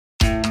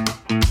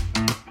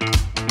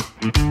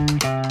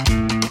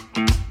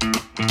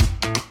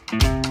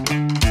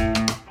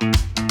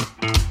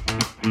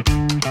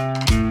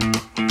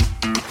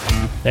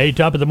Hey,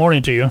 top of the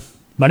morning to you.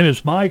 My name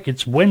is Mike.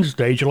 It's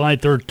Wednesday, July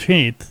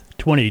 13th,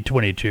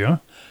 2022.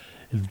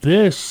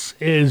 This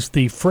is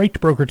the Freight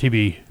Broker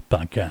TV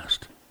podcast.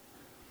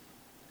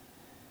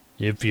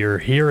 If you're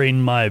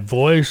hearing my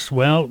voice,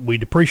 well,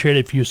 we'd appreciate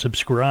it if you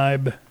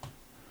subscribe.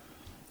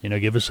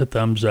 Give us a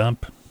thumbs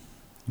up,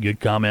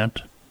 good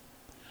comment.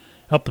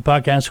 Help the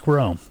podcast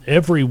grow.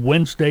 Every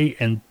Wednesday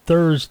and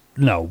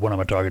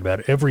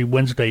Every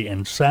Wednesday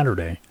and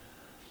Saturday,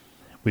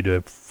 we do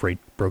a Freight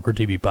Broker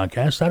TV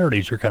podcast.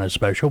 Saturdays are kind of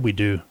special. We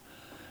do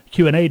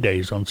Q&A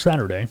days on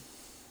Saturday.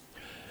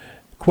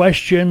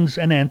 Questions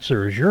and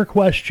answers. Your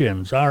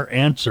questions, our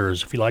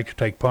answers. If you'd like to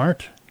take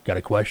part, got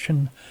a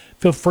question,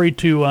 feel free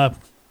to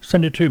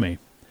send it to me.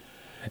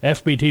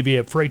 FBTV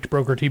at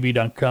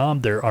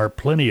freightbrokertv.com. There are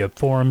plenty of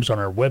forums on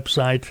our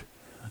website.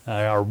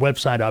 Our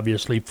website,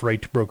 obviously,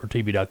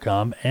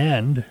 freightbrokertv.com.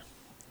 And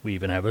we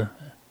even have a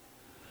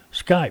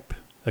Skype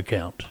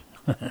account.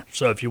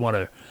 So if you'd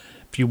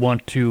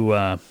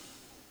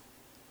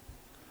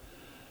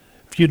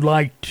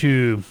like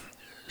to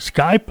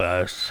Skype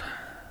us,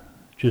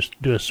 just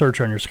do a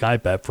search on your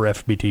Skype app for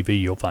FBTV.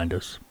 You'll find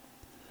us.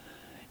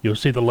 You'll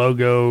see the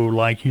logo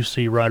like you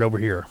see right over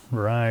here,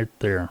 right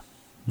there.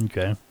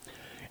 Okay.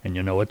 And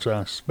you know it's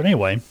us. But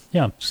anyway,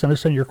 send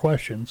us in your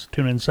questions.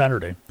 Tune in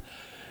Saturday.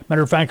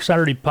 Matter of fact,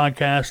 Saturday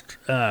podcast,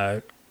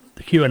 the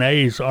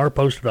Q&As are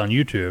posted on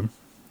YouTube,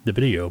 the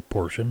video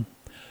portion.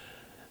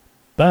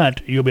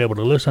 But you'll be able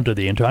to listen to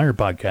the entire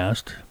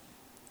podcast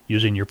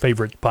using your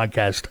favorite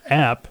podcast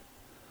app.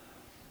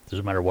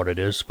 Doesn't matter what it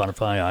is,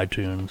 Spotify,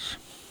 iTunes.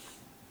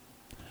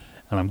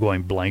 And I'm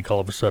going blank all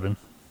of a sudden.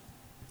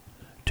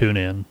 Tune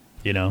in,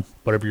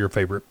 whatever your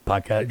favorite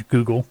podcast,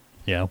 Google,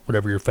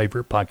 whatever your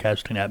favorite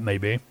podcasting app may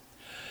be.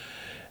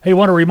 Hey, I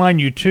want to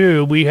remind you,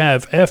 too, we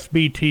have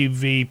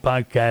FBTV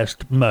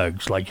podcast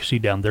mugs, like you see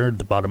down there at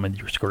the bottom of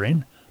your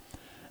screen.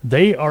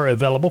 They are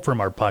available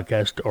from our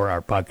podcast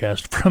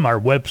from our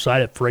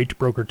website at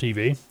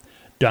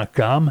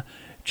freightbrokertv.com.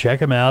 Check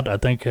them out. I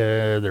think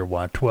they're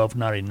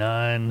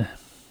 $12.99.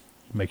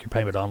 Make your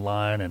payment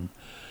online, and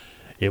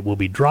it will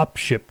be drop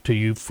shipped to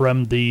you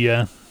from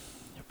the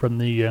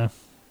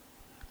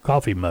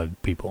coffee mug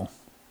people.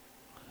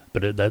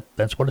 But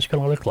that's what it's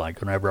going to look like.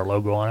 Going to have our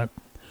logo on it.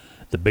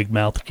 The big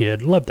mouth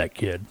kid. Love that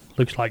kid.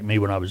 Looks like me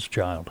when I was a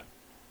child.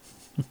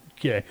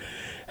 Okay.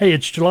 Hey,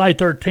 it's July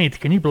 13th.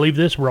 Can you believe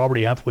this? We're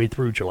already halfway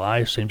through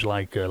July. Seems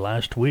like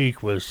last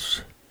week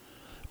was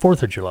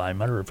 4th of July.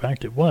 Matter of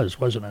fact, it was,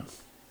 wasn't it?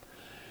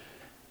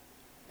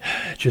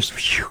 Just,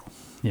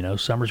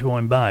 summer's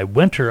going by.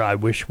 Winter, I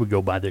wish would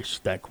go by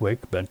that quick.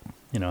 But,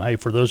 hey,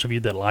 for those of you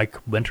that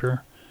like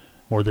winter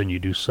more than you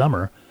do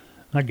summer,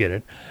 I get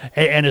it.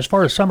 And as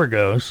far as summer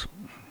goes,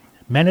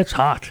 man, it's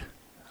hot.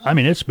 I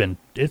mean, it's been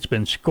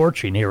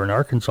scorching here in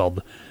Arkansas.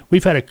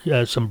 We've had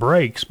some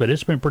breaks, but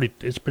it's been pretty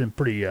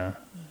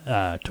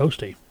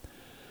toasty.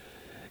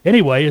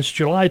 Anyway, it's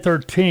July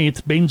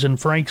 13th, Beans and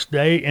Franks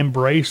Day.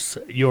 Embrace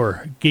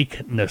your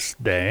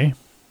geekness day.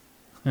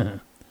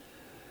 And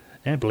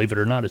believe it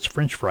or not, it's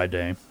French Fry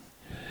Day.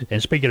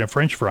 And speaking of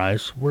French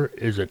fries, where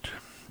is it?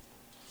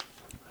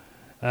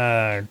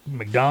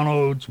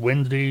 McDonald's,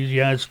 Wendy's,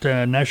 it's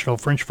National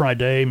French Fry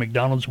Day.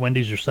 McDonald's,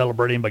 Wendy's are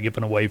celebrating by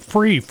giving away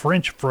free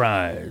French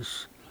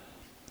fries.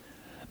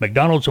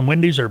 McDonald's and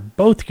Wendy's are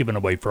both giving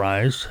away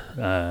fries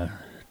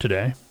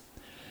today.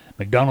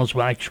 McDonald's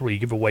will actually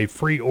give away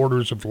free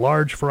orders of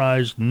large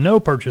fries, no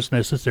purchase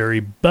necessary,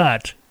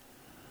 but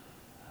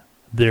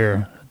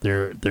there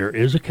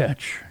is a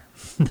catch.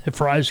 The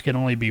fries can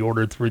only be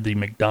ordered through the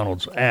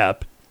McDonald's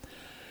app,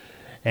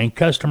 and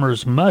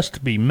customers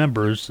must be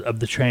members of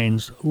the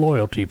chain's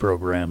loyalty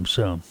program,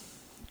 so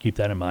keep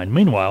that in mind.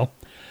 Meanwhile,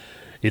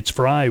 it's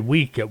Fry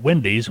Week at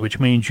Wendy's, which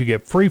means you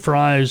get free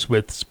fries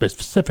with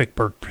specific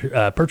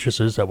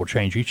purchases that will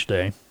change each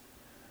day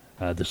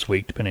this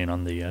week, depending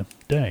on the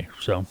day.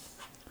 So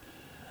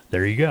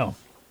there you go.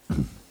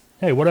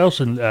 Hey, what else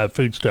in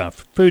food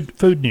stuff?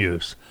 Food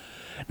news.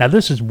 Now,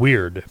 this is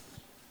weird.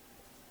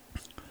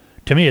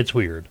 To me, it's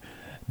weird.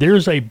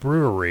 There's a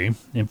brewery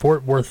in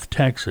Fort Worth,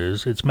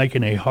 Texas. It's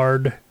making a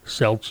hard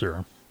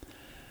seltzer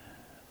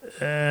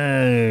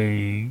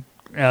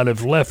out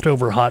of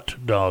leftover hot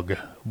dog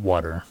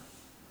water.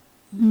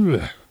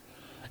 Ugh.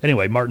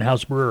 Anyway, Martin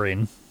House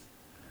Brewing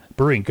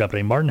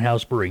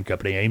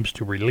Company aims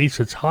to release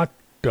its hot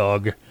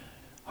dog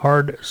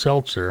hard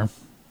seltzer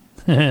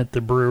at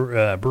the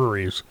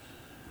brewery's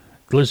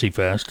Glizzy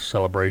Fest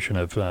celebration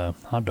of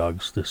hot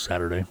dogs this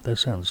Saturday. That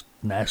sounds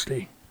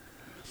nasty.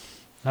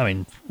 I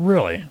mean,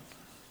 really.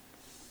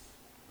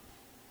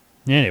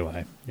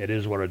 Anyway, it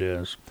is what it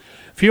is.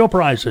 Fuel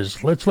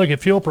prices. Let's look at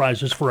fuel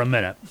prices for a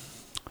minute.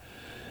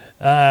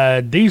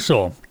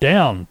 Diesel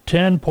down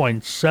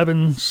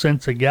 10.7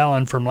 cents a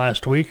gallon from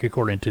last week,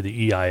 according to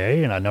the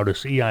EIA. And I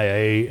noticed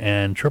EIA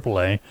and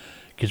AAA,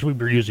 because we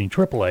were using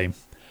AAA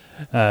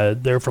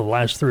there for the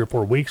last 3 or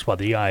 4 weeks while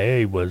the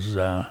EIA was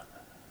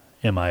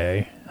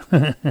MIA.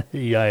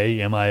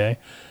 EIA, MIA.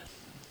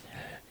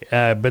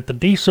 But the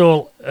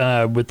diesel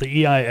with the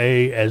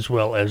EIA as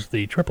well as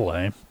the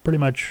AAA pretty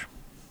much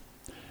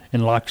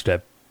in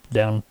lockstep,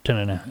 down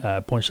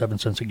 10.7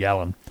 cents a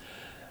gallon.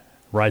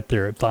 Right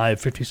there at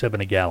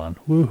 $5.57 a gallon.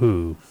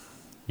 Woohoo!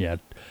 Yeah,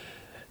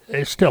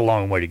 it's still a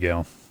long way to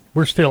go.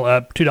 We're still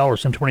up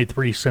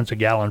 $2.23 a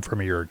gallon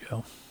from a year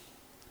ago.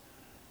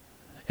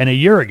 And a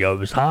year ago, it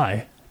was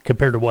high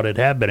compared to what it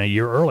had been a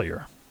year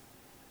earlier.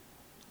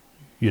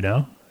 You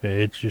know,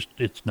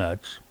 it's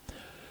nuts.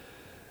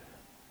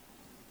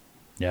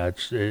 Yeah,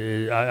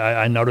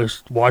 I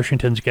noticed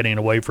Washington's getting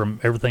away from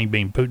everything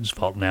being Putin's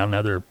fault now.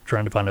 Now they're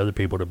trying to find other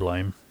people to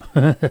blame.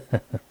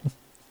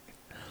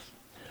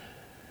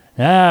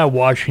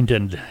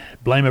 Washington,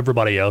 blame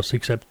everybody else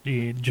except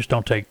you just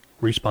don't take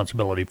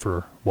responsibility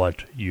for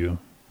what you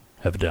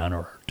have done or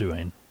are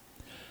doing.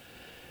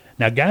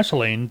 Now,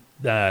 gasoline,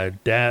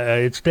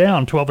 it's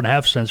down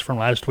 12.5 cents from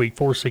last week,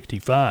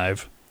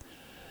 $4.65.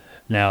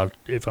 Now,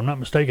 if I'm not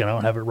mistaken, I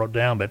don't have it wrote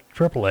down, but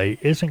AAA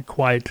isn't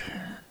quite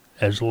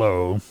as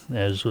low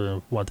as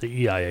what the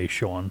EIA is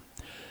showing.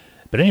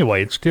 But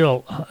anyway, it's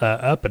still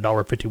up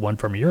 $1.51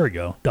 from a year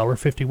ago,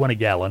 $1.51 a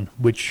gallon,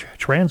 which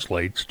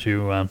translates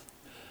to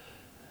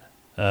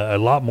a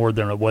lot more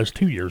than it was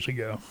 2 years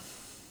ago.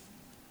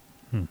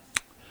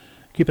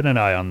 Keeping an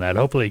eye on that.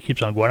 Hopefully it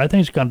keeps on going. I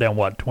think it's gone down,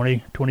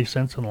 20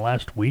 cents in the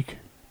last week?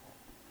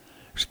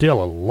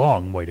 Still a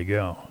long way to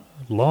go.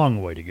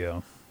 Long way to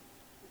go.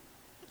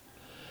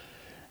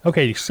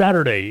 Okay,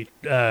 Saturday,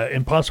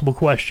 impossible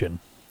question.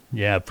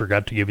 Yeah, I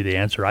forgot to give you the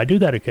answer. I do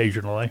that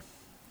occasionally.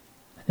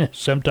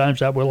 Sometimes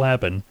that will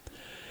happen.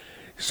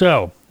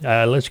 So,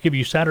 let's give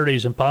you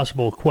Saturday's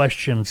impossible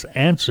questions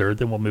answer.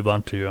 Then we'll move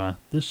on to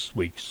this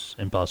week's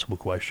impossible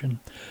question.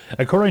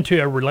 According to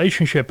a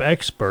relationship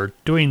expert,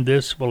 doing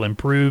this will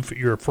improve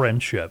your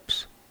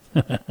friendships.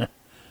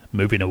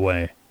 Moving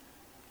away.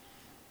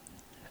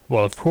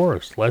 Well, of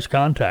course, less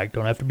contact.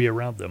 Don't have to be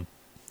around them.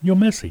 You'll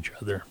miss each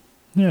other.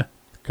 Yeah,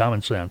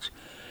 common sense.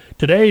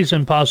 Today's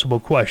impossible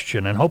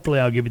question, and hopefully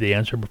I'll give you the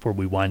answer before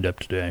we wind up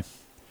today.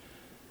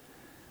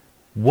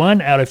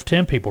 1 out of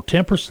 10 people,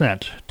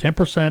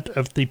 10%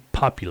 of the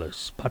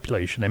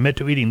population admit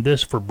to eating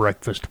this for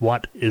breakfast.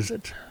 What is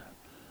it?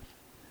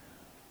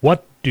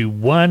 What do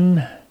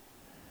 1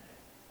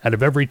 out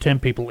of every 10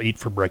 people eat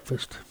for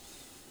breakfast?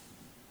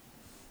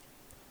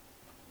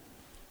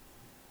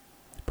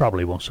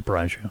 Probably won't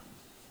surprise you.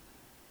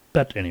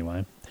 But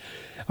anyway.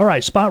 All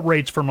right, spot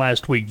rates from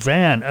last week.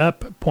 Van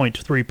up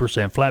 0.3%,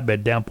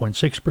 flatbed down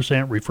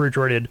 0.6%,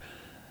 refrigerated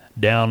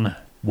down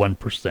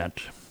 1%.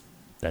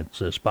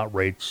 That's spot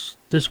rates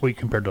this week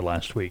compared to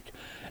last week.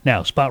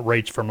 Now, spot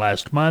rates from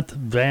last month.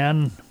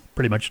 Van,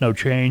 pretty much no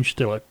change,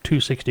 still at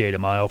 $2.68 a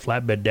mile.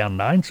 Flatbed down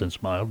 9 cents a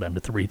mile, down to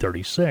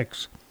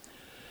 $3.36.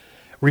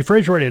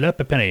 Refrigerated up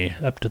a penny,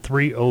 up to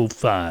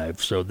 $3.05.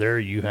 So there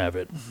you have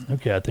it.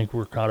 Okay, I think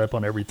we're caught up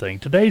on everything.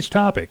 Today's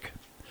topic.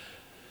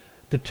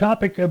 The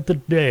topic of the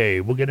day.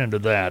 We'll get into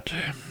that.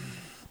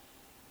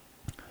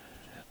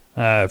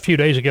 A few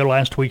days ago,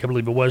 last week, I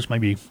believe it was,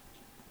 maybe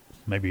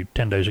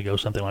 10 days ago,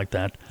 something like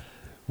that.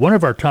 One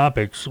of our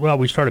topics, well,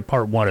 we started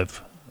part 1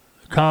 of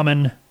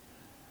common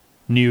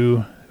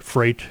new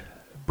freight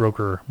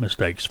broker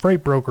mistakes.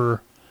 Freight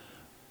broker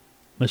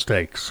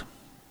mistakes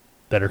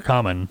that are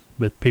common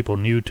with people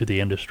new to the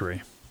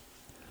industry.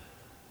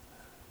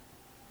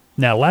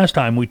 Now, last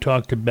time we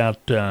talked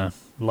about a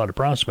lot of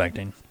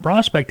prospecting.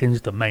 Prospecting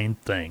is the main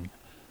thing.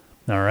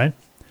 All right?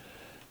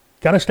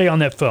 Got to stay on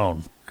that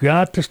phone.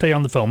 Got to stay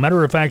on the phone.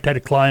 Matter of fact, I had a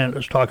client I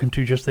was talking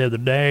to just the other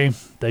day.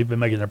 They've been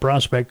making their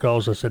prospect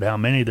calls. I said, how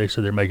many? They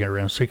said they're making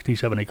around 60,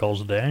 70 calls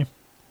a day.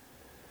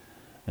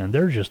 And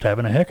they're just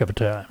having a heck of a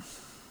time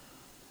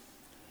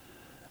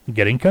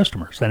getting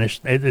customers. And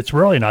it's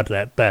really not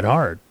that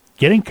hard.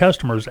 Getting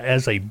customers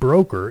as a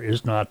broker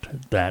is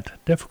not that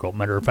difficult.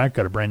 Matter of fact,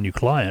 got a brand new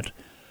client.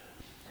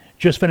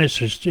 Just finished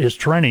his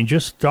training,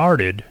 just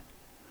started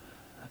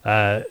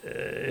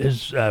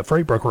his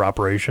freight broker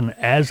operation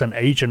as an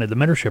agent of the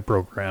mentorship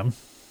program.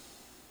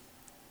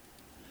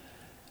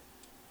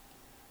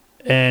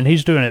 And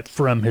he's doing it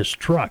from his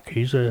truck.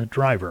 He's a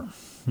driver.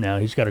 Now,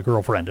 he's got a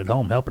girlfriend at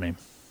home helping him.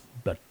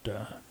 But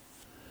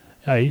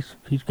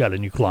he's got a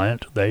new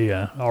client. They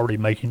already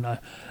making, I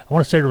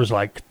want to say there was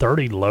like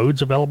 30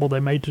 loads available they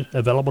made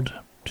available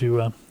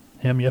to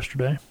him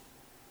yesterday.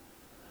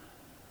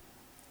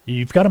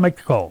 You've got to make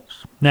the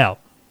calls. Now,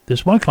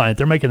 this one client,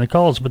 they're making the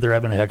calls, but they're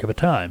having a heck of a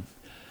time.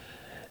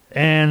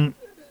 And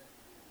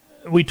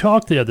we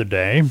talked the other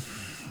day,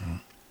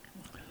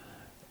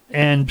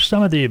 and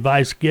some of the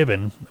advice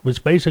given was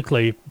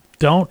basically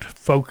don't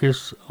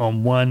focus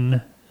on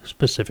one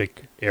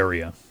specific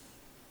area.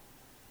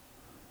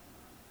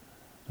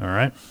 All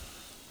right?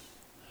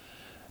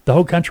 The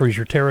whole country is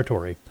your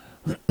territory.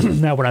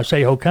 Now, when I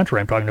say whole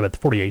country, I'm talking about the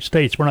 48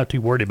 states. We're not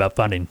too worried about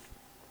finding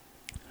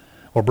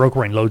or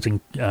brokering loads in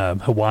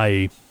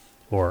Hawaii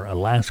or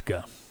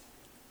Alaska.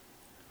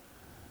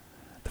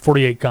 The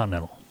 48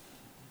 continental.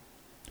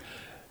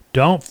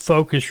 Don't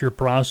focus your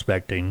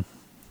prospecting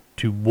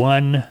to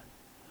one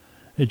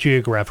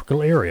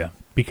geographical area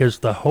because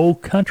the whole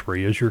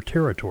country is your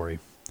territory.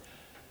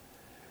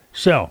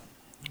 So,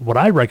 what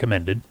I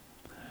recommended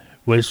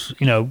was,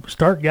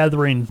 start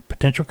gathering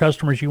potential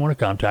customers you want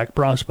to contact,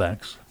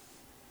 prospects.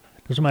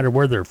 Doesn't matter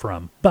where they're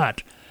from.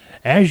 But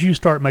as you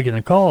start making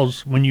the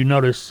calls, when you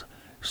notice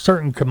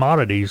certain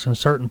commodities in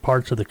certain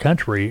parts of the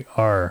country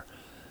are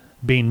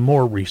being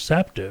more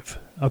receptive,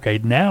 okay,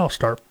 now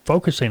start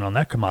focusing on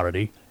that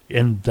commodity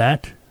in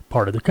that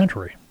part of the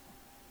country.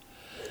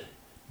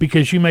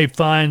 Because you may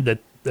find that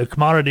the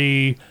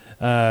commodity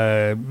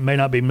may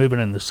not be moving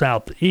in the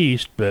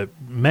southeast, but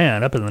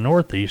man, up in the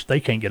northeast, they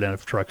can't get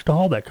enough trucks to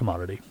haul that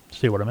commodity.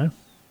 See what I mean?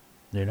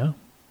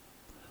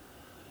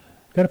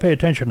 Got to pay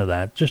attention to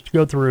that. Just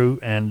go through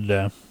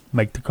and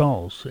make the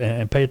calls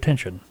and pay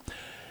attention.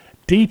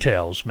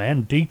 Details,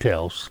 man,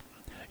 details.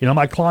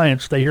 My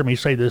clients, they hear me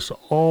say this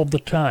all the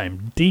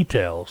time.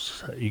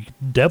 Details.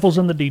 Devil's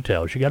in the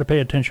details. You got to pay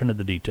attention to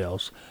the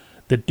details.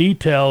 The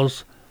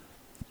details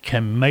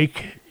can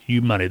make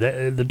you money.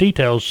 The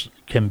details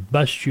can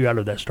bust you out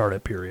of that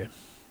startup period.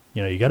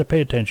 You got to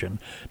pay attention.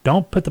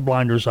 Don't put the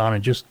blinders on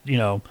and just,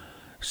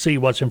 see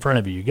what's in front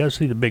of you. You got to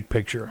see the big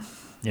picture.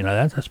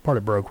 That's part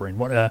of brokering.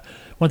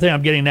 One thing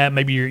I'm getting at,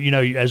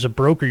 maybe as a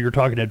broker, you're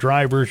talking to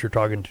drivers, you're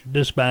talking to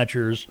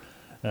dispatchers,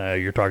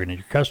 you're talking to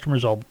your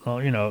customers all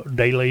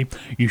daily.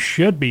 You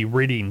should be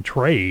reading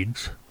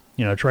trades,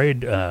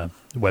 trade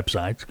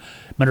websites.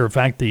 Matter of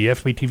fact, the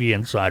FBTV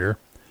Insider,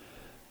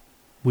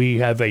 we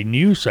have a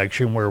news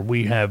section where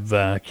we have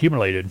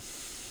accumulated,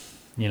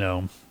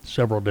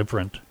 several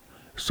different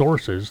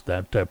sources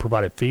that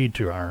provide a feed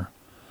to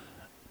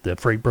the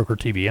Freight Broker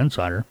TV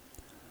Insider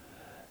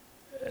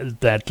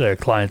that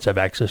clients have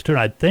access to. And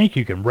I think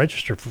you can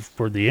register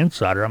for the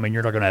Insider. I mean,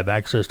 you're not going to have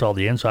access to all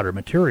the Insider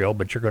material,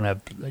 but you're going to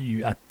have,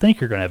 I think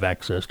you're going to have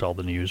access to all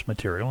the news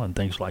material and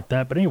things like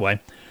that. But anyway,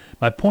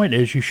 my point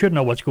is you should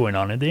know what's going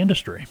on in the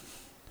industry.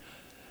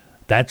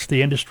 That's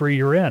the industry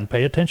you're in.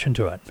 Pay attention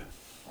to it.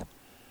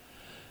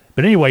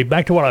 But anyway,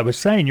 back to what I was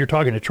saying. You're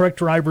talking to truck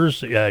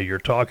drivers. You're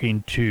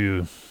talking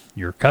to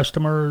your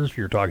customers.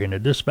 You're talking to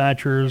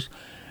dispatchers.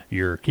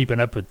 You're keeping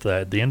up with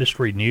the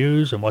industry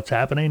news and what's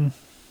happening.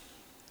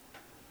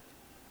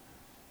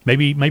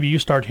 Maybe you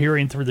start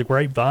hearing through the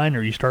grapevine,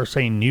 or you start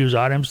seeing news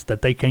items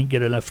that they can't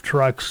get enough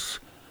trucks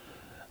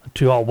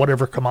to haul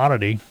whatever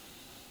commodity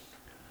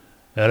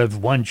out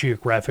of one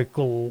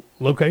geographical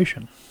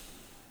location.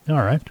 All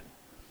right.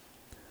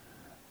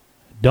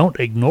 Don't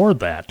ignore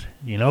that.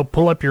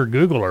 Pull up your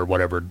Google or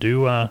whatever.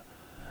 Do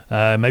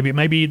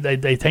maybe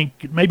they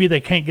think maybe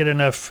they can't get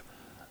enough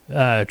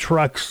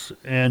trucks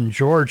in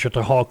Georgia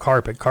to haul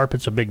carpet.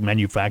 Carpet's a big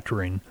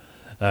manufacturing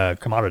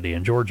commodity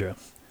in Georgia.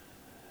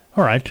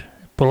 All right.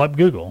 Pull up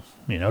Google,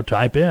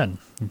 type in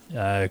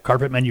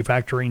carpet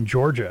manufacturing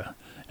Georgia,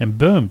 and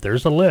boom,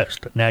 there's a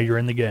list. Now you're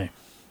in the game.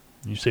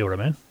 You see what I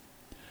mean?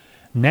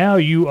 Now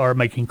you are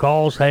making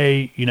calls.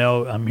 Hey,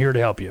 I'm here to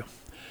help you.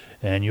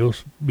 And you'll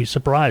be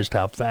surprised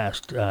how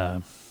fast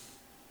a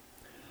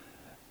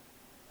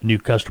new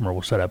customer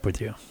will set up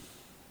with you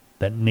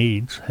that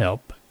needs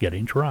help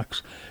getting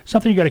trucks.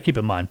 Something you got to keep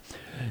in mind.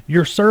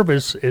 Your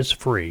service is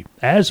free.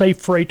 As a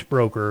freight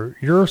broker,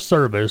 your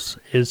service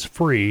is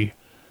free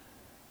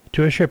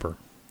to a shipper,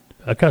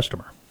 a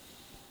customer.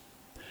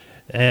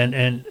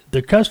 And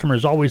the customer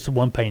is always the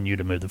one paying you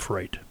to move the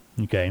freight.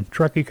 Okay?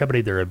 Trucking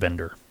company, they're a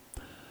vendor.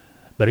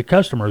 But a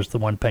customer is the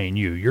one paying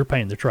you. You're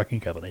paying the trucking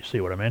company. See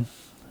what I mean?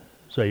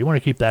 So you want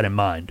to keep that in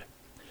mind.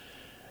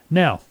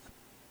 Now,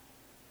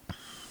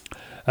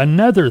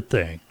 another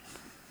thing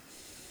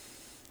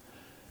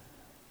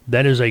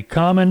that is a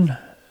common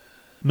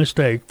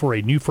mistake for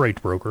a new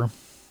freight broker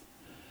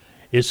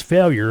is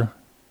failure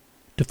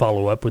to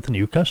follow up with a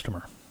new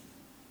customer.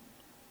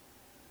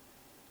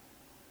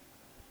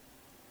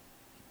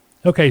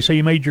 Okay, so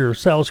you made your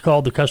sales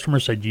call. The customer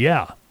said,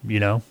 yeah,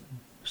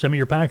 send me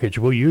your package.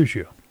 We'll use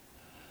you.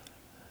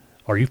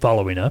 Are you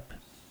following up?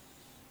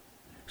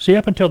 See,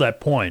 up until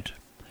that point,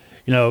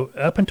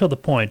 up until the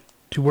point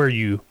to where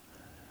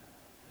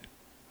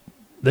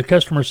the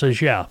customer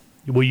says, yeah,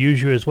 we'll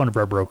use you as one of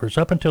our brokers.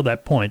 Up until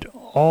that point,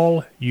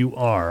 all you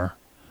are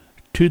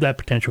to that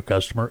potential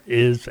customer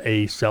is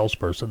a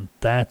salesperson.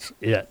 That's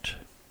it.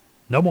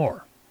 No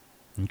more.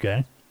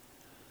 Okay?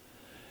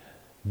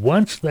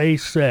 Once they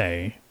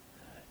say,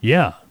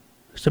 yeah,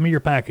 send me your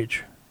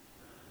package.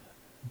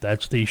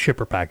 That's the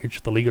shipper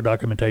package, the legal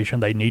documentation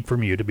they need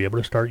from you to be able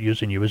to start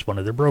using you as one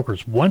of their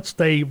brokers. Once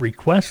they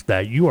request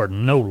that, you are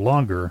no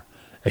longer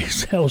a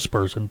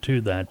salesperson to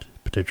that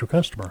potential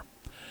customer.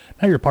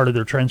 Now you're part of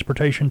their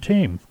transportation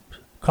team.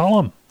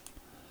 Call them.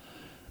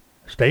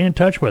 Stay in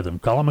touch with them.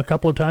 Call them a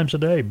couple of times a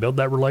day. Build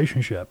that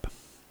relationship.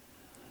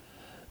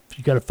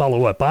 You got to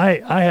follow up. I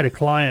had a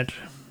client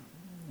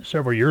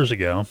several years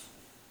ago.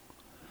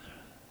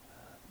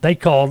 They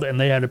called and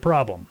they had a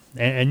problem.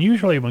 And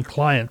usually when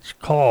clients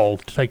call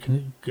to take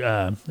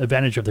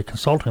advantage of the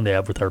consulting they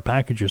have with our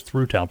packages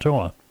through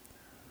Tautoa.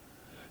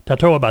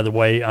 Tautoa, by the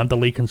way, I'm the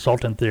lead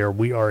consultant there.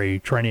 We are a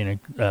training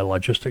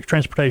and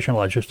transportation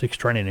logistics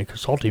training and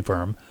consulting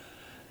firm.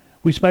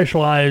 We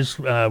specialize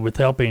with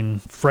helping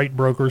freight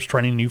brokers,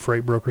 training new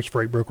freight brokers,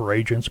 freight broker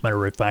agents.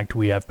 Matter of fact,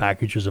 we have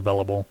packages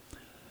available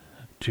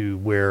to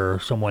where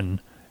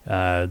someone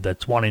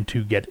that's wanting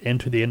to get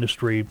into the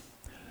industry,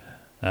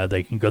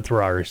 they can go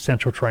through our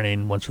essential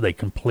training. Once they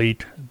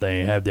complete,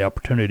 they have the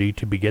opportunity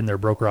to begin their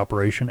broker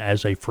operation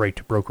as a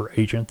freight broker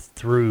agent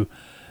through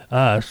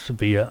us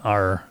via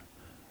our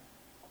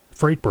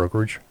freight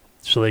brokerage,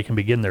 so they can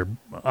begin their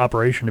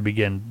operation to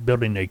begin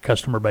building a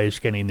customer base,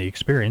 gaining the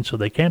experience so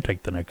they can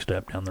take the next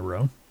step down the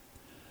road.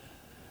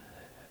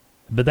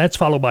 But that's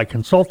followed by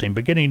consulting.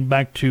 But getting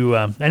back to,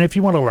 and if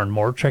you want to learn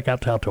more, check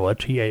out Taltoa,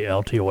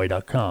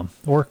 TALTOA.com,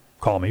 or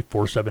call me,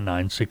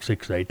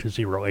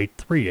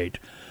 479-668-0838.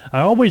 I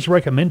always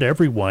recommend to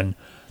everyone,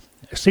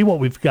 see what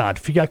we've got.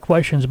 If you got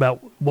questions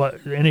about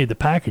any of the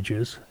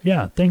packages,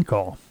 then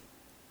call.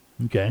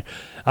 Okay.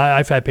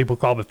 I've had people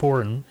call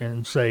before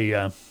and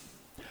say,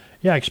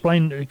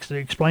 explain your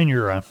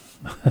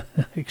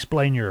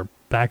explain your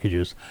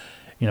packages.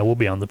 We'll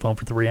be on the phone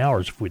for 3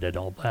 hours if we did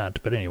all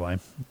that. But anyway,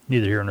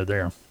 neither here nor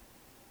there.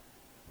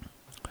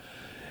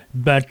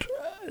 But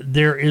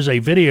there is a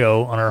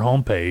video on our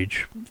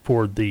homepage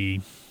for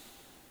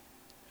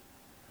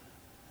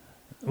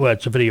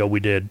it's a video we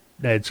did.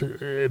 It's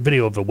a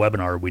video of a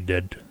webinar we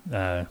did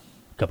a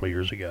couple of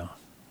years ago.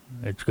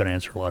 It's going to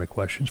answer a lot of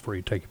questions for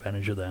you. Take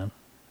advantage of that.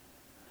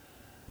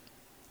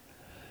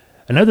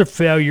 Another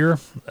failure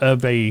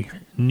of a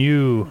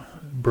new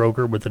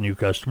broker with a new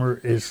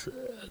customer is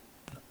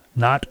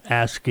not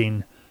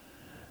asking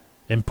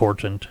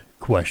important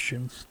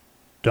questions.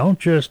 Don't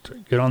just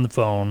get on the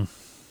phone,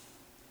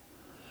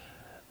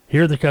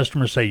 hear the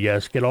customer say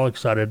yes, get all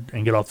excited,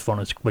 and get off the phone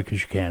as quick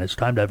as you can. It's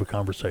time to have a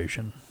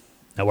conversation.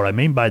 Now, what I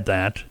mean by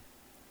that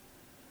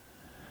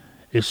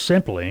is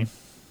simply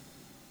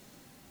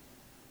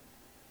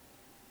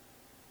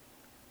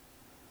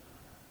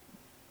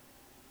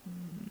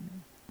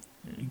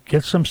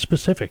get some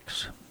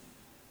specifics.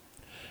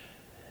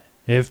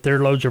 If their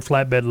loads are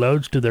flatbed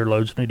loads, do their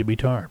loads need to be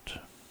tarped?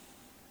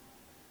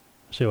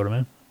 See what I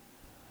mean?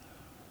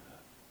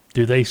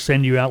 Do they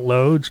send you out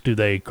loads? Do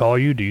they call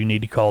you? Do you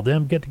need to call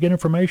them? Get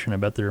information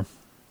about their,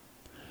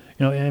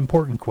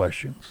 important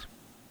questions.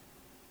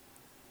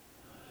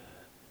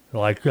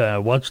 Like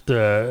what's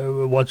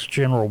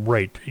general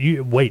rate?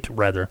 Weight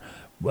rather.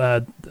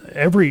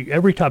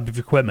 Every type of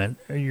equipment,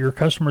 your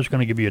customer is going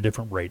to give you a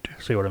different rate.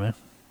 See what I mean?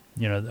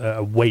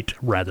 A weight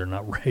rather,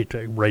 not rate.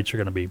 Rates are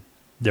going to be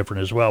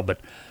different as well. But,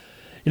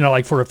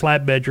 like for a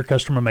flatbed, your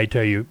customer may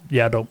tell you,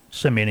 don't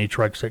send me any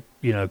trucks that,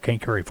 can't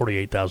carry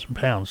 48,000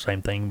 pounds.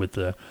 Same thing with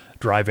the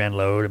dry van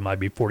load. It might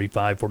be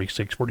 45,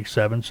 46,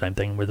 47. Same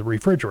thing with the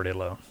refrigerated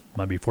load. It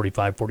might be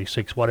 45,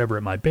 46, whatever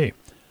it might be.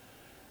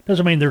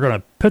 Doesn't mean they're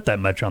going to put that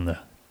much on the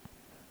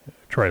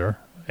trailer.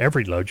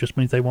 Every load just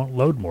means they won't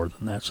load more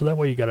than that. So that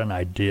way you got an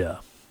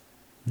idea.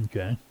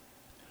 Okay.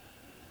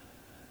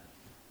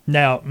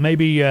 Now,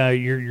 maybe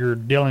you're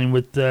dealing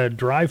with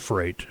dry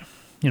freight.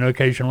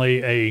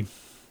 Occasionally a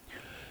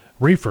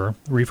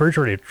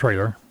refrigerated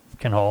trailer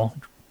can haul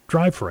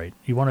dry freight.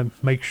 You want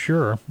to make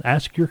sure,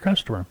 ask your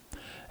customer,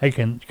 hey,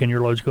 can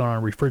your loads go on a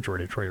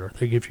refrigerated trailer?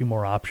 They give you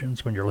more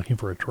options when you're looking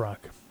for a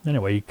truck.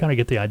 Anyway, you kind of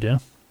get the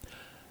idea.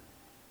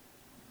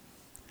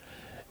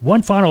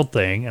 One final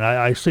thing, and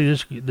I see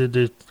this,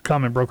 the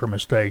common broker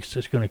mistakes,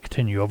 is going to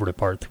continue over to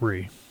part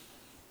 3.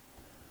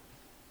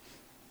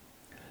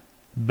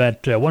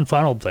 But one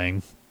final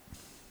thing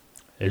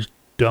is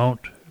don't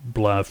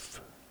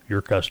bluff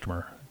your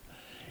customer.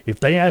 If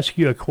they ask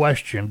you a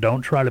question,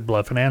 don't try to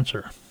bluff an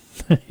answer.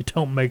 You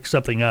don't make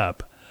something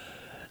up.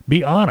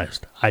 Be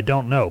honest. I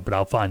don't know, but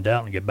I'll find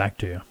out and get back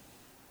to you.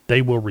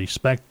 They will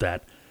respect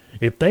that.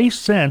 If they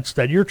sense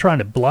that you're trying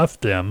to bluff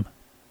them,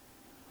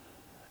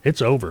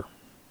 it's over.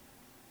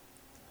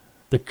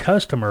 The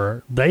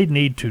customer, they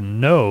need to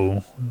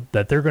know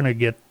that they're going to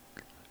get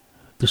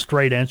the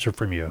straight answer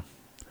from you.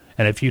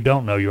 And if you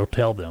don't know, you'll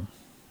tell them.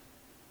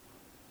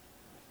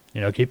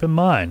 Keep in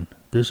mind,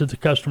 this is the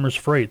customer's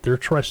freight. They're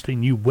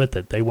trusting you with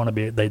it. They want to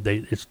be,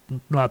 it's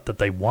not that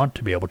they want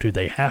to be able to,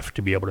 they have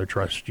to be able to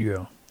trust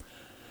you.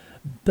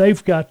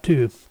 They've got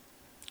to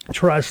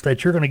trust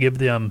that you're going to give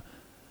them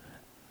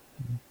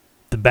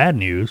the bad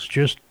news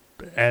just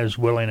as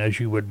willing as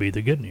you would be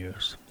the good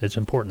news. It's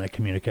important, that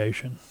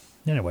communication.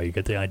 Anyway, you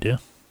get the idea.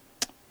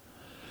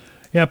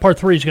 Yeah, part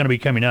 3 is going to be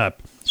coming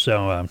up,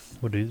 so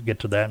we'll get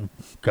to that in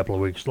a couple of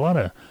weeks.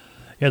 The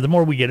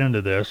more we get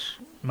into this,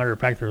 matter of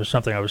fact, there was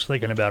something I was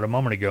thinking about a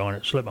moment ago, and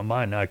it slipped my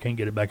mind. Now I can't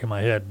get it back in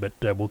my head, but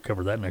we'll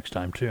cover that next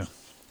time, too.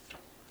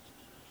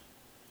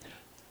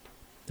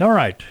 All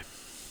right.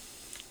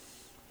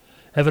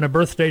 Having a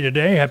birthday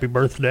today. Happy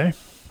birthday.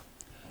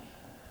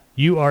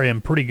 You are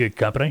in pretty good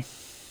company.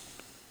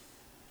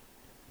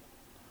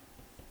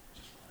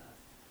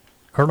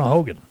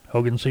 Colonel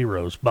Hogan's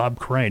Heroes. Bob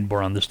Crane,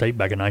 born on this date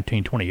back in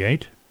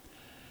 1928.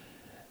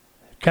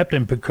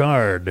 Captain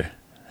Picard,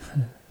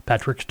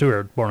 Patrick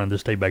Stewart, born on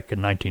this date back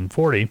in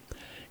 1940.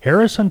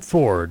 Harrison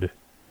Ford,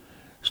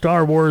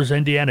 Star Wars,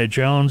 Indiana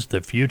Jones,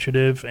 The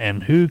Fugitive,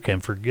 and who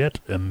can forget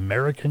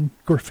American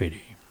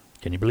Graffiti?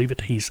 Can you believe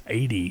it? He's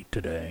 80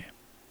 today.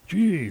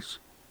 Jeez.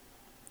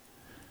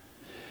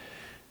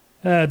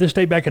 This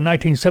day back in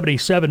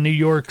 1977, New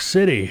York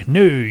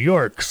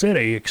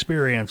City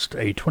experienced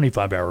a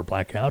 25-hour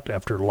blackout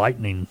after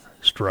lightning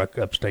struck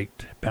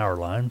upstate power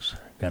lines.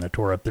 Kind of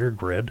tore up their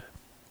grid.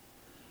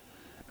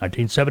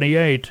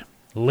 1978,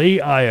 Lee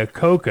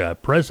Iacocca,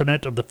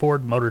 president of the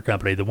Ford Motor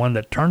Company, the one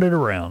that turned it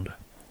around.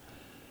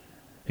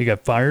 He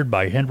got fired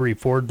by Henry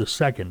Ford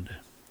II.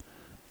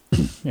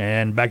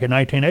 And back in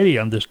 1980,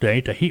 on this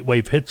date, a heat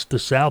wave hits the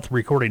South,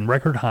 recording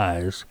record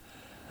highs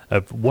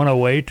of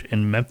 108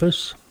 in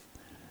Memphis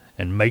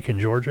and Macon,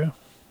 Georgia.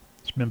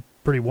 It's been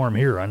pretty warm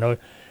here. I know.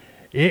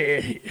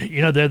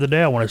 The other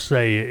day, I want to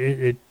say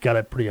it got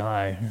up pretty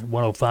high,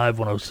 105,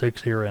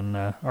 106 here in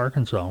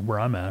Arkansas, where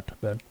I'm at.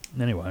 But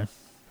anyway.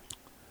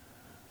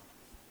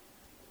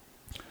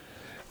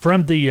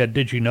 From the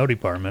Did You Know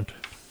department.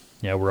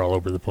 Yeah, we're all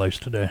over the place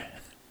today.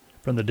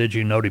 From the Did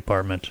You Know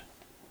department.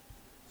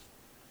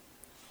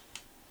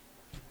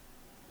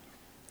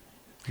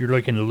 If you're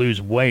looking to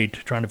lose weight,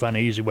 trying to find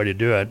an easy way to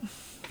do it,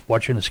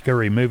 watching a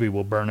scary movie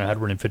will burn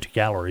 150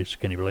 calories.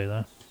 Can you believe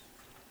that?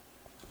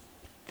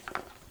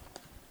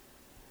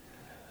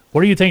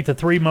 What do you think the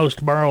 3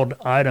 most borrowed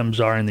items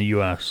are in the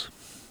U.S.?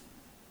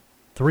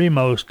 3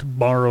 most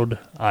borrowed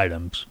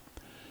items.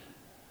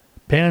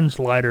 Pens,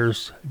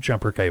 lighters,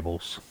 jumper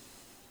cables.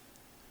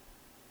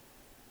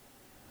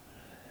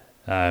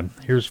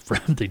 Here's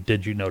from the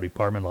Did You Know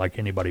department, like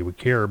anybody would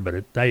care,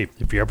 but hey,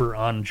 if you're ever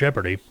on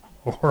Jeopardy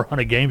or on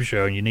a game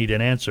show and you need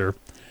an answer,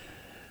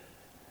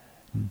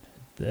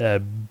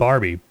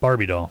 Barbie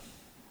doll.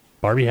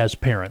 Barbie has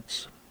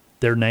parents.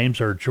 Their names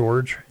are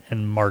George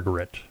and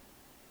Margaret.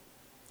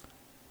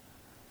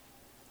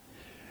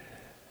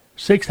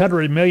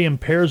 600 million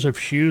pairs of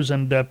shoes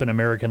end up in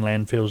American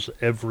landfills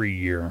every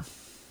year.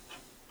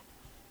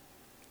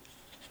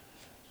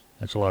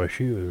 That's a lot of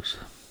shoes.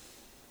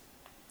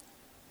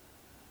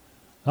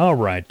 All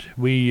right,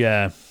 we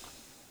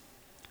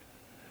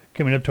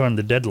coming up to on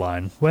the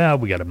deadline. Well,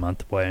 we got a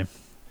month away.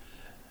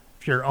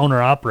 If you're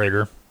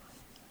owner-operator,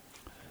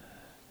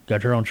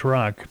 got your own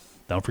truck,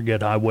 don't forget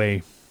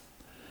the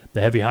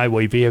heavy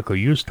highway vehicle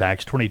use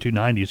tax,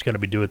 $22.90, is going to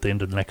be due at the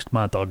end of the next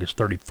month, August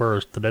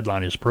 31st. The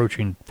deadline is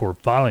approaching for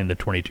filing the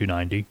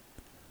 $22.90.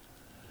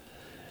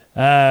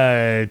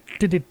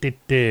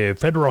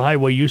 Federal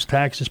highway use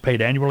tax is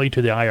paid annually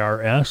to the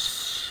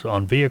IRS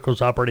on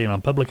vehicles operating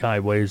on public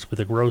highways with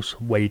a gross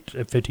weight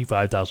of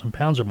 55,000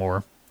 pounds or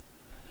more.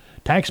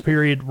 Tax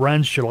period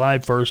runs July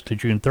 1st to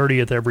June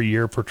 30th every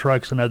year for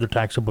trucks and other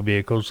taxable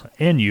vehicles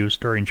in use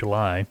during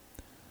July.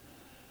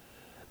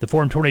 The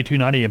Form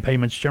 2290 and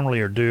payments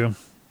generally are due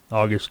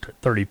August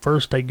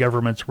 31st. State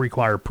governments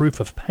require proof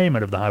of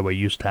payment of the highway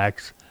use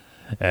tax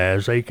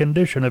as a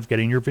condition of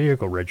getting your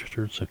vehicle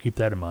registered, so keep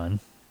that in mind.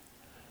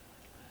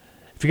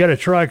 If you got a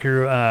truck,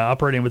 you're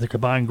operating with a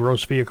combined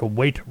gross vehicle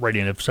weight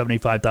rating of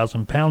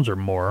 75,000 pounds or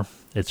more,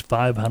 it's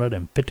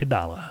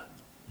 $550.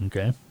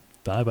 Okay,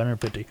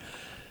 $550.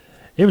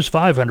 It was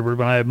 $500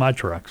 when I had my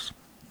trucks.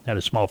 I had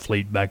a small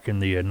fleet back in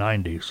the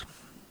 90s.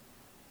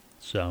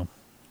 So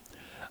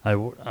I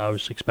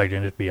was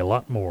expecting it to be a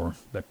lot more,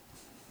 but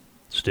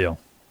still,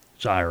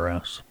 it's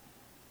IRS.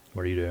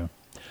 What do you do?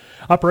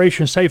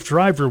 Operation Safe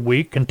Driver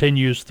Week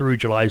continues through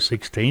July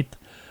 16th.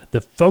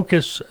 The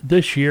focus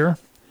this year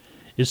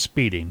is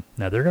speeding.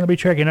 Now, they're going to be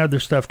checking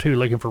other stuff, too,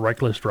 looking for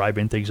reckless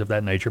driving, things of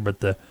that nature, but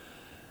the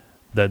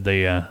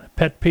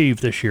pet peeve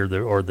this year,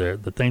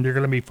 the thing they're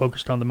going to be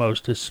focused on the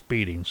most is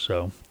speeding,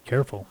 so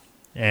careful.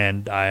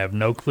 And I have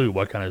no clue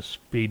what kind of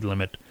speed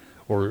limit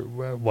or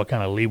what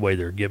kind of leeway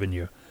they're giving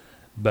you.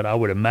 But I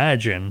would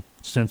imagine,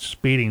 since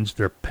speeding's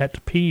their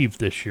pet peeve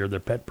this year,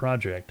 their pet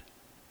project,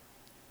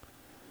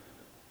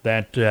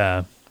 that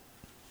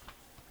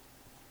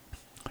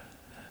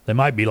they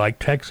might be like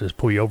Texas,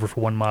 pull you over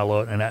for 1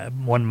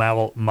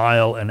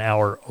 mile an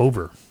hour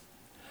over.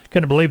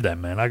 Couldn't believe that,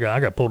 man. I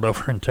got pulled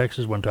over in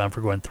Texas one time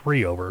for going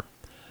 3 over.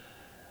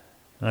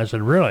 And I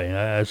said, really?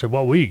 I said,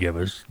 what will you give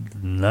us?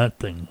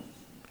 Nothing.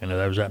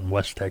 That was out in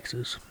West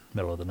Texas,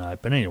 middle of the night.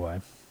 But anyway.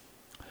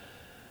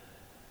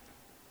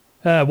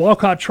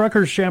 Walcott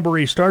Truckers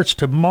Jamboree starts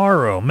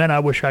tomorrow. Man, I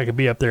wish I could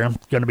be up there.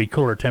 It's going to be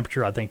cooler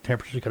temperature. I think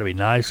temperature's going to be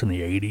nice in the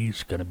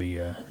 80s. Going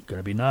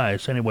to be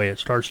nice. Anyway, it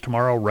starts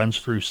tomorrow, runs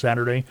through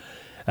Saturday.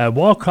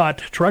 Walcott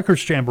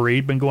Truckers Jamboree,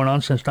 been going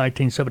on since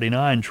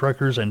 1979.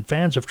 Truckers and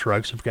fans of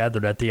trucks have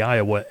gathered at the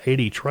Iowa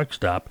 80 truck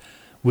stop,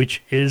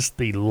 which is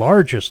the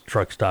largest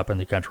truck stop in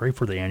the country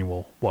for the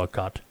annual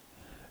Walcott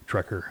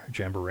Trucker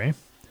Jamboree.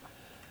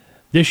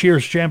 This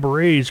year's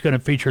Jamboree is going to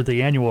feature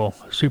the annual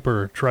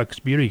Super Trucks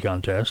Beauty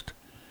Contest.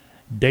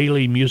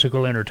 Daily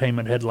musical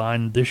entertainment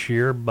headlined this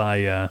year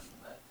by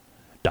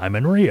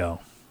Diamond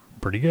Rio.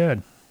 Pretty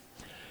good.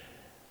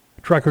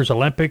 Truckers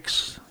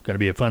Olympics, going to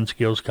be a fun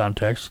skills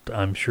contest.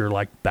 I'm sure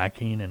like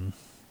backing and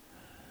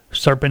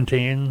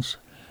serpentines.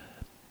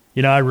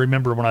 I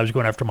remember when I was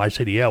going after my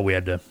CDL, we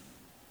had to,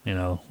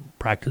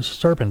 practice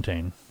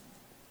serpentine.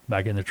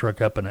 Backing the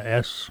truck up in an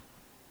S.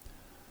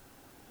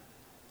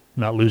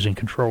 Not losing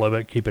control of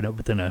it, keeping it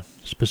within a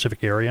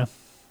specific area.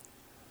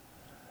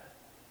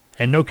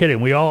 And no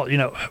kidding, we all,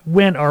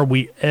 when are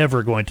we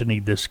ever going to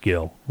need this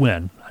skill?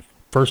 When?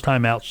 First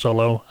time out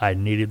solo, I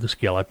needed the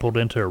skill. I pulled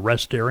into a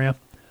rest area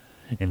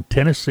in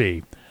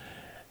Tennessee.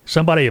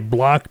 Somebody had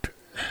blocked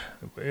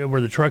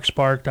where the trucks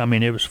parked. I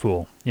mean, it was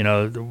full.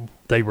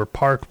 They were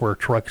parked where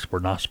trucks were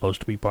not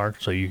supposed to be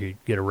parked, so you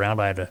could get around.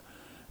 I had to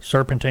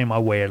serpentine my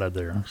way out of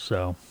there.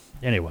 So,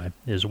 anyway,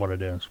 is what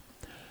it is.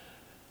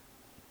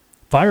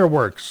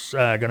 Fireworks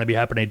going to be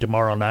happening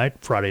tomorrow night,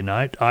 Friday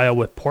night.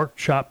 Iowa Pork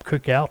Chop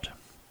Cookout.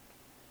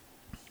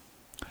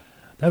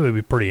 That would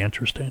be pretty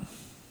interesting.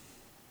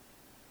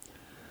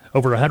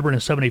 Over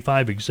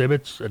 175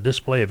 exhibits, a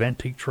display of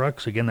antique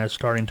trucks. Again, that's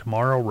starting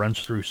tomorrow,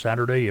 runs through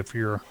Saturday. If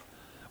you're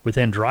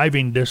within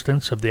driving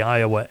distance of the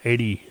Iowa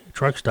 80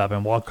 truck stop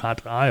in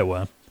Walcott,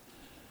 Iowa,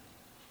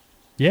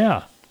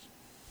 yeah.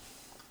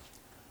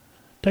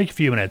 Take a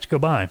few minutes, go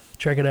by,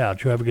 check it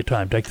out. You'll have a good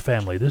time. Take the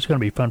family. This is going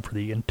to be fun for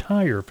the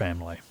entire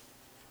family.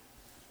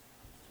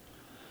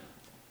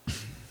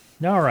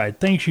 All right,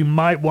 things you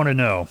might want to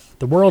know.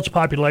 The world's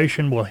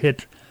population will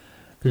hit,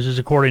 this is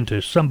according to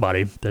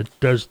somebody that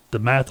does the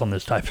math on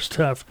this type of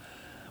stuff,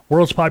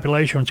 world's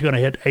population is going to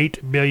hit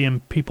 8 billion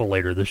people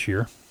later this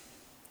year.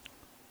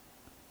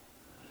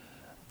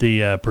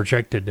 The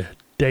projected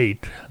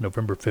date,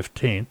 November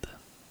 15th.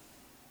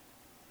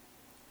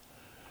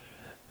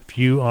 If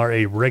you are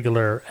a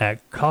regular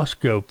at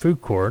Costco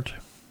food court,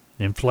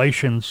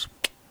 inflation's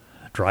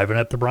driving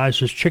up the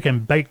prices.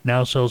 Chicken baked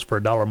now sells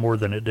for $1 more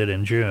than it did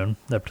in June,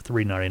 up to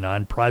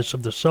 $3.99. Price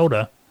of the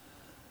soda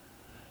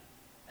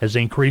has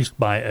increased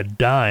by a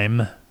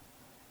dime,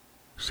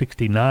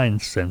 69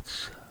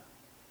 cents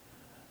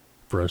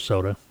for a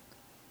soda.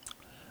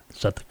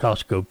 It's at the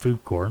Costco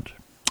food court.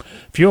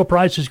 Fuel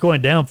prices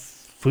going down,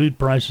 food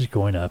prices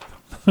going up.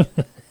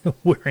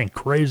 We're in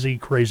crazy,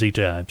 crazy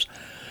times.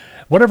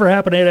 Whatever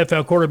happened to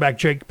NFL quarterback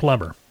Jake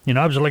Plummer?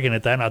 I was looking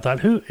at that and I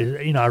thought,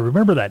 I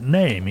remember that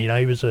name. He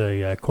was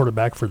a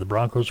quarterback for the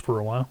Broncos for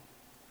a while.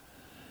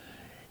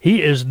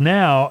 He is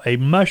now a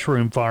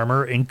mushroom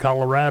farmer in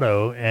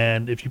Colorado.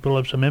 And if you pull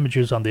up some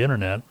images on the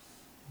internet,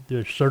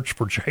 just search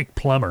for Jake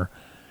Plummer.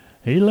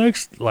 He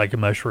looks like a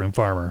mushroom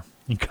farmer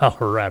in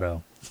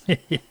Colorado.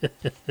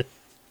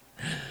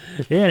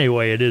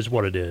 Anyway, it is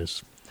what it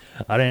is.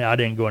 I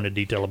didn't go into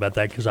detail about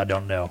that because I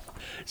don't know.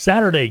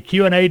 Saturday,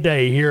 Q&A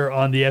day here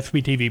on the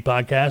FBTV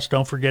podcast.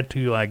 Don't forget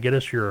to get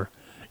us your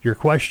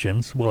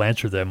questions. We'll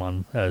answer them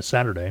on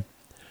Saturday.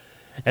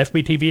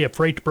 FBTV at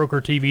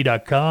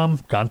freightbrokertv.com.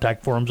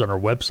 Contact forms on our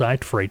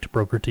website,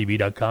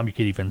 freightbrokertv.com. You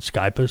can even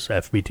Skype us,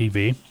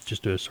 FBTV.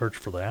 Just do a search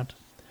for that.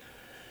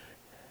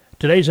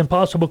 Today's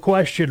impossible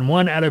question.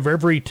 1 out of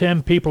every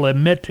 10 people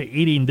admit to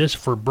eating this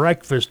for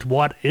breakfast.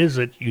 What is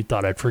it? You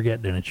thought I'd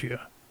forget, didn't you?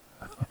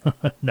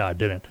 No, I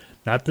didn't.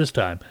 Not this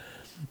time.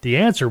 The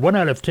answer, 1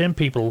 out of 10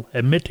 people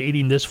admit to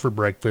eating this for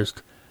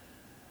breakfast.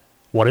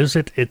 What is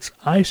it? It's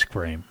ice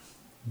cream.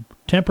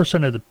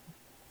 10% of the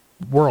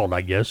world, I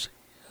guess,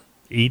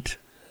 eat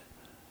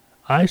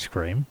ice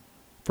cream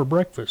for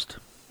breakfast.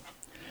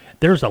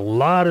 There's a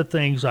lot of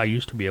things I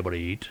used to be able to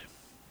eat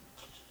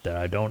that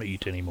I don't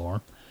eat anymore.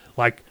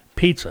 Like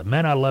pizza.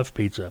 Man, I love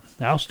pizza.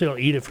 I'll still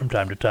eat it from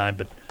time to time,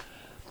 but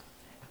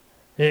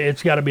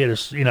it's got to be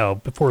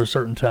at before a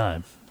certain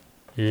time.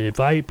 If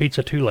I eat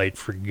pizza too late,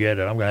 forget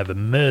it. I'm going to have a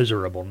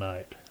miserable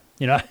night.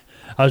 I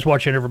was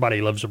watching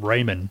Everybody Loves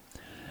Raymond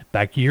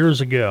back years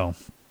ago.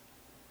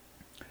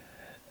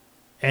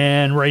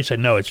 And Ray said,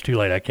 no, it's too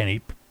late. I can't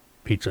eat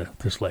pizza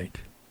this late.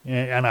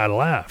 And I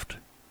laughed.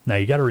 Now,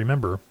 you got to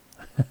remember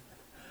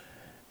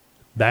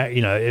that,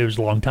 it was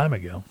a long time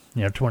ago.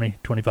 20,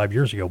 25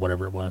 years ago,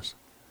 whatever it was.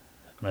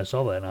 And I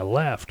saw that and I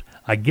laughed.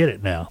 I get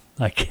it now.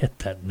 I get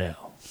that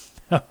now.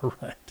 All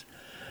right.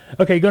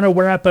 Okay, going to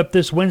wrap up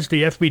this Wednesday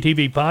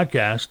FBTV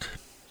podcast.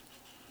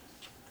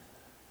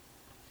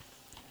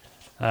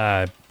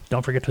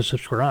 Don't forget to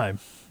subscribe.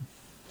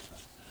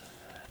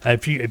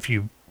 If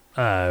you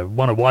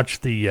want to watch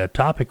the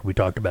topic we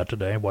talked about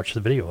today, watch the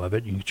video of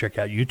it, you can check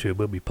out YouTube.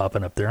 It'll be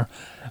popping up there.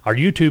 Our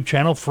YouTube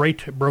channel,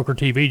 Freight Broker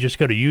TV. Just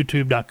go to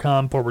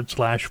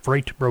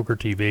youtube.com/Freight Broker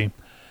TV.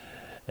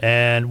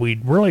 And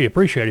we'd really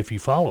appreciate if you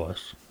follow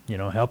us.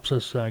 Helps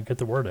us get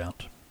the word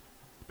out.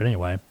 But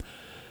anyway,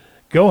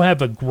 go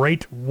have a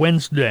great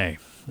Wednesday.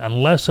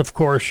 Unless, of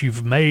course,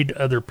 you've made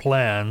other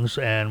plans,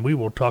 and we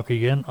will talk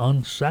again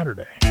on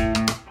Saturday.